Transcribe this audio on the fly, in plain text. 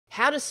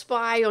How to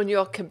spy on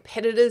your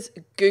competitors'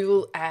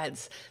 Google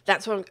ads.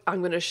 That's what I'm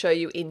going to show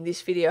you in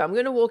this video. I'm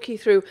going to walk you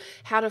through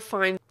how to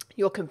find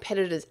your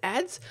competitors'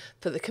 ads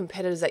for the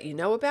competitors that you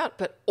know about,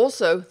 but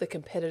also the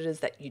competitors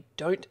that you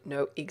don't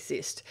know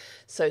exist.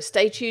 So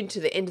stay tuned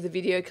to the end of the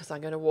video because I'm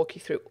going to walk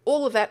you through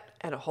all of that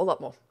and a whole lot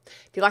more.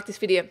 If you like this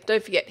video,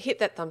 don't forget, hit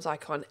that thumbs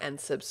icon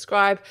and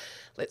subscribe.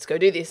 Let's go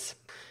do this.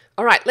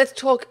 All right, let's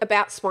talk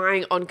about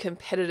spying on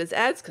competitors'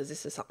 ads because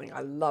this is something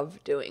I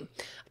love doing.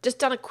 I've just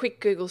done a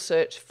quick Google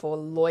search for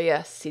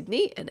Lawyer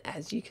Sydney, and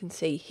as you can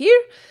see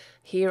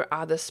here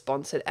are the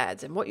sponsored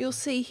ads. And what you'll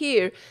see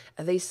here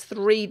are these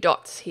three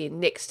dots here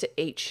next to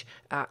each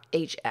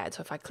ad.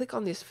 So if I click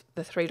on the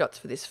three dots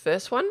for this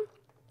first one,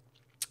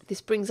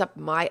 this brings up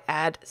my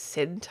ad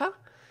center.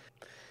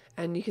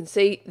 And you can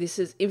see this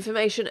is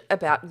information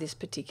about this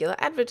particular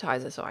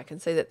advertiser. So I can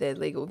see that their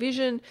legal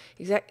vision,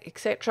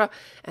 etc.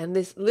 And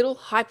this little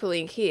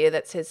hyperlink here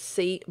that says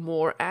see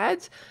more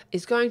ads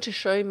is going to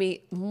show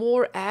me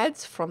more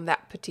ads from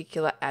that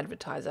particular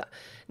advertiser.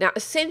 Now,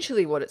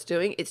 essentially what it's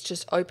doing, it's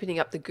just opening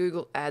up the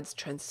Google Ads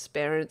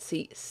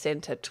Transparency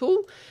Center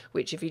tool,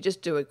 which if you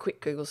just do a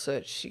quick Google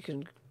search, you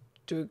can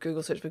do a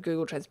Google search for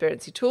Google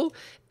Transparency Tool,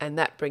 and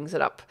that brings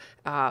it up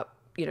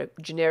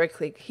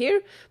generically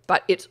here,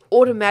 but it's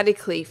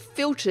automatically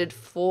filtered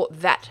for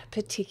that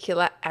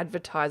particular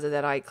advertiser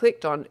that I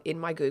clicked on in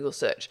my Google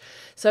search.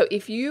 So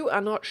if you are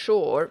not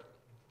sure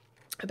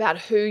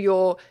about who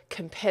your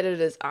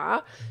competitors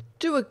are,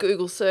 do a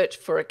Google search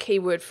for a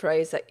keyword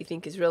phrase that you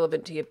think is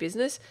relevant to your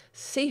business,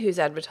 see who's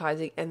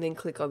advertising, and then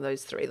click on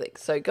those three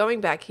links. So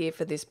going back here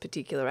for this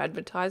particular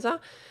advertiser,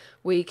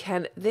 we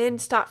can then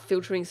start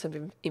filtering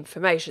some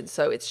information.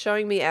 So it's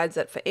showing me ads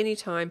that for any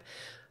time,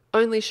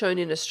 only shown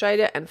in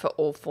Australia and for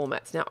all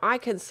formats. Now I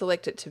can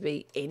select it to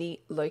be any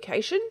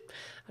location.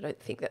 I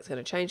don't think that's going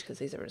to change because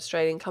these are an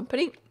Australian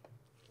company.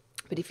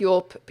 But if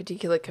your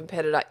particular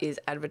competitor is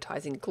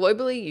advertising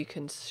globally, you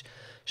can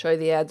show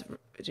the ads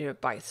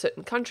by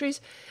certain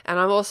countries. And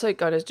I'm also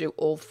going to do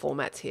all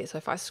formats here. So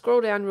if I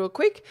scroll down real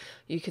quick,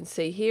 you can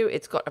see here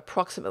it's got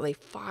approximately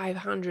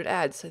 500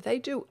 ads. So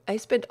they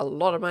spend a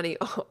lot of money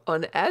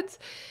on ads.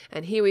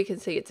 And here we can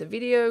see it's a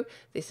video.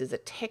 This is a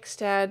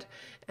text ad.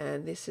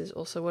 And this is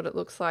also what it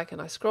looks like.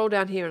 And I scroll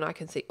down here and I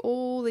can see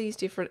all these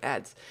different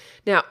ads.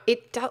 Now,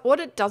 what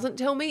it doesn't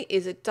tell me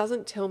is it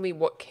doesn't tell me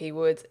what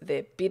keywords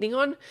they're bidding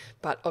on.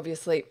 But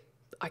obviously,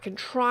 I can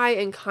try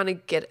and kind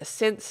of get a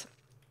sense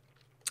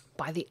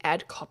by the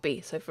ad copy.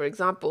 So for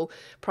example,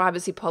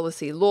 privacy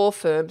policy law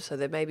firms, so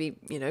they may be,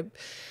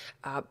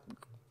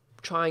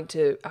 trying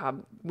to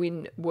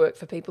win work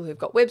for people who've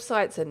got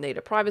websites and need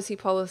a privacy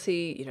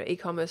policy,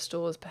 e-commerce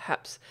stores,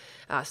 perhaps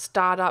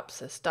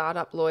startups, a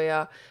startup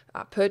lawyer,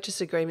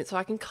 purchase agreement. So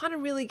I can kind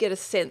of really get a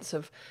sense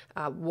of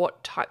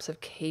what types of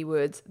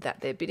keywords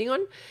that they're bidding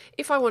on.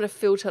 If I want to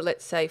filter,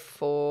 let's say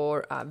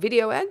for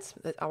video ads,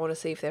 I want to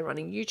see if they're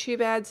running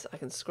YouTube ads, I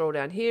can scroll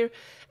down here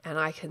and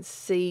I can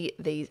see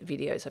these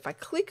videos. So if I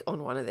click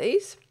on one of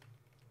these,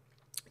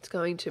 it's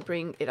going to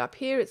bring it up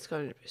here. It's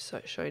going to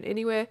be shown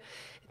anywhere.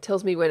 It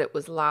tells me when it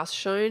was last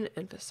shown,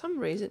 and for some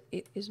reason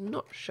it is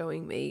not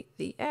showing me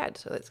the ad.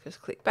 So let's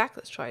just click back.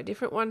 Let's try a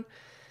different one.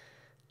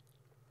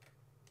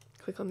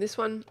 Click on this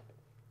one.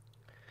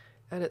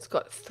 And it's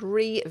got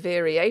three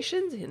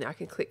variations, and I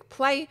can click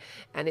play,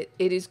 and it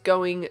is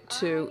going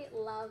to...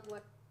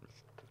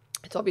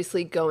 It's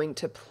obviously going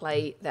to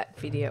play that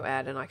video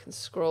ad, and I can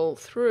scroll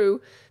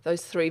through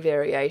those three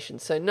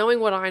variations. So knowing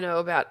what I know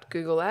about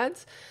Google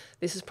Ads,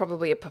 this is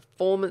probably a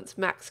performance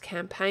max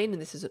campaign,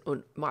 and this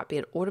might be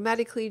an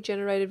automatically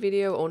generated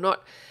video or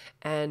not,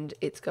 and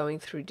it's going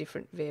through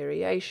different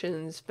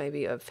variations,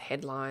 maybe of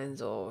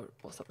headlines or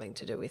something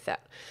to do with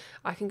that.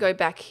 I can go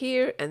back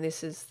here, and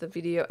this is the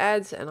video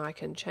ads, and I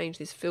can change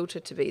this filter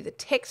to be the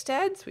text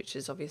ads, which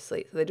is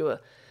obviously, they do a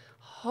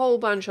whole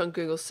bunch on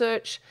Google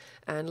search.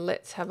 And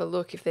let's have a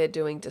look if they're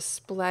doing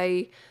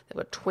display. They've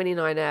got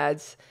 29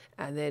 ads,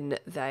 and then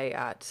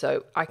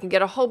so I can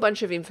get a whole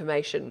bunch of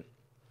information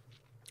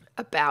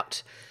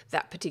about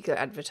that particular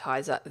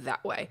advertiser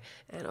that way.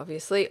 And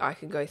obviously I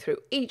can go through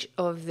each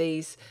of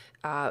these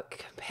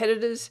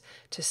competitors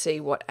to see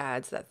what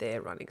ads that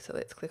they're running. So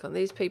let's click on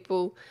these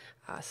people,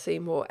 see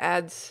more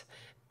ads,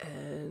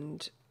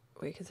 and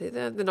we can see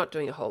they're not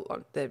doing a whole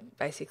lot. They're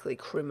basically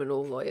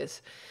criminal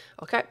lawyers.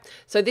 Okay,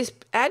 so this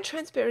ad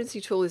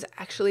transparency tool is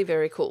actually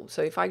very cool.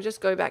 So if I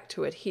just go back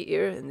to it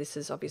here, and this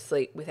is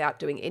obviously without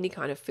doing any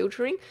kind of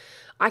filtering,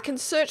 I can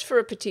search for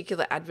a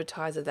particular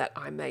advertiser that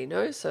I may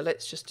know. So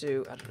let's just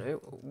do, I don't know,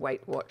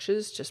 Weight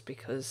Watchers, just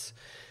because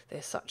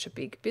they're such a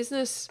big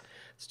business.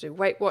 Let's do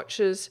Weight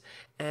Watchers,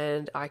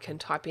 and I can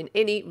type in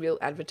any real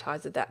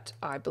advertiser that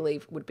I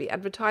believe would be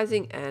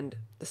advertising, and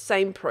the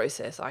same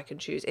process. I can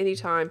choose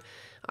anytime,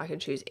 I can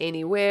choose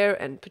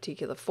anywhere and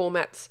particular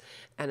formats,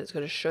 and it's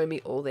going to show me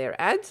all their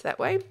ads that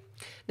way.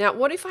 Now,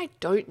 what if I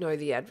don't know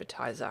the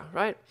advertiser,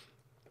 right?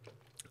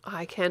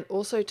 I can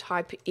also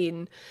type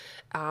in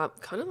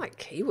kind of like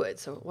keywords.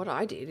 So what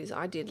I did is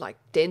I did like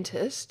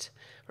dentist,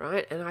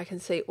 right? And I can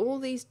see all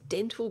these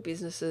dental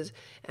businesses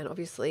and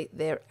obviously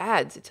their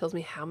ads. It tells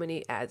me how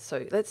many ads.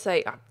 So let's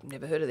say, I've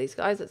never heard of these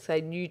guys, let's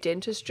say New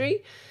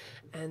Dentistry.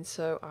 And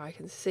so I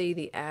can see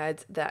the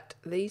ads that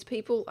these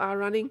people are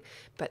running.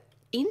 But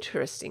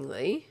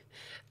interestingly,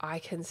 I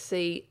can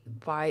see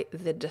by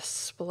the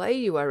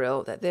display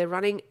URL that they're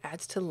running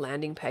ads to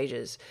landing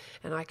pages.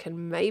 And I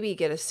can maybe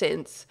get a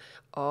sense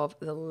of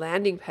the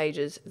landing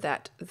pages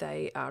that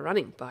they are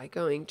running by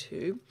going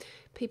to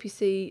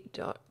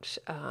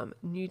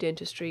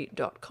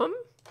ppc.newdentistry.com.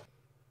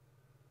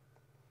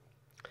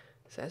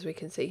 So as we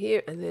can see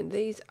here, and then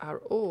these are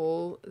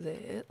all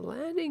their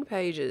landing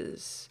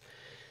pages.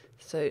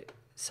 So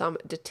some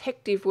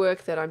detective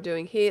work that I'm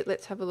doing here.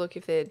 Let's have a look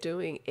if they're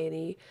doing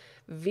any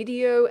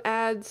video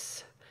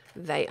ads.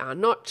 They are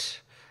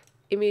not.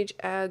 Image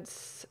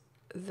ads,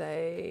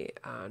 they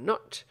are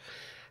not.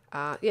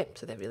 Yeah,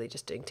 so they're really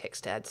just doing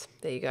text ads.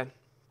 There you go.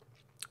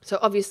 So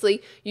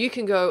obviously you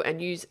can go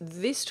and use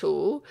this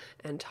tool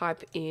and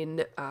type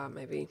in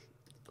maybe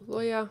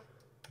lawyer,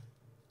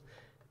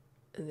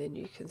 and then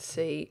you can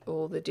see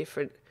all the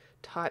different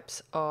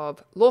types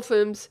of law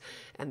firms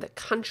and the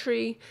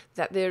country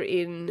that they're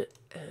in.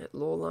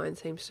 Law line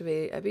seems to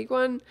be a big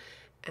one.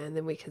 And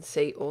then we can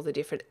see all the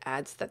different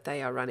ads that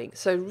they are running.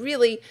 So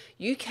really,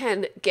 you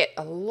can get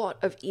a lot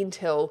of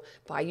intel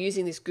by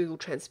using this Google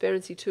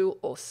Transparency tool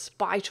or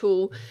Spy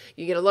tool.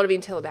 You get a lot of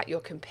intel about your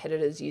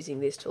competitors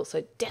using this tool.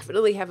 So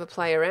definitely have a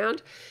play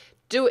around.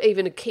 Do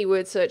even a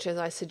keyword search, as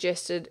I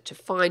suggested, to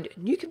find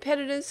new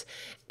competitors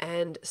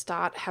and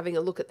start having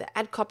a look at the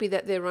ad copy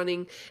that they're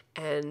running,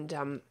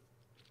 and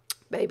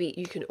maybe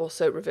you can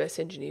also reverse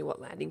engineer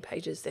what landing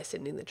pages they're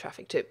sending the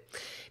traffic to.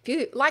 If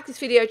you like this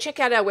video, check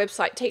out our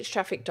website,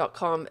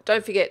 teachtraffic.com.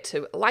 Don't forget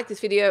to like this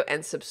video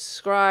and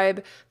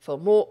subscribe for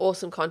more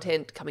awesome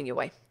content coming your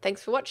way.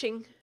 Thanks for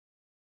watching.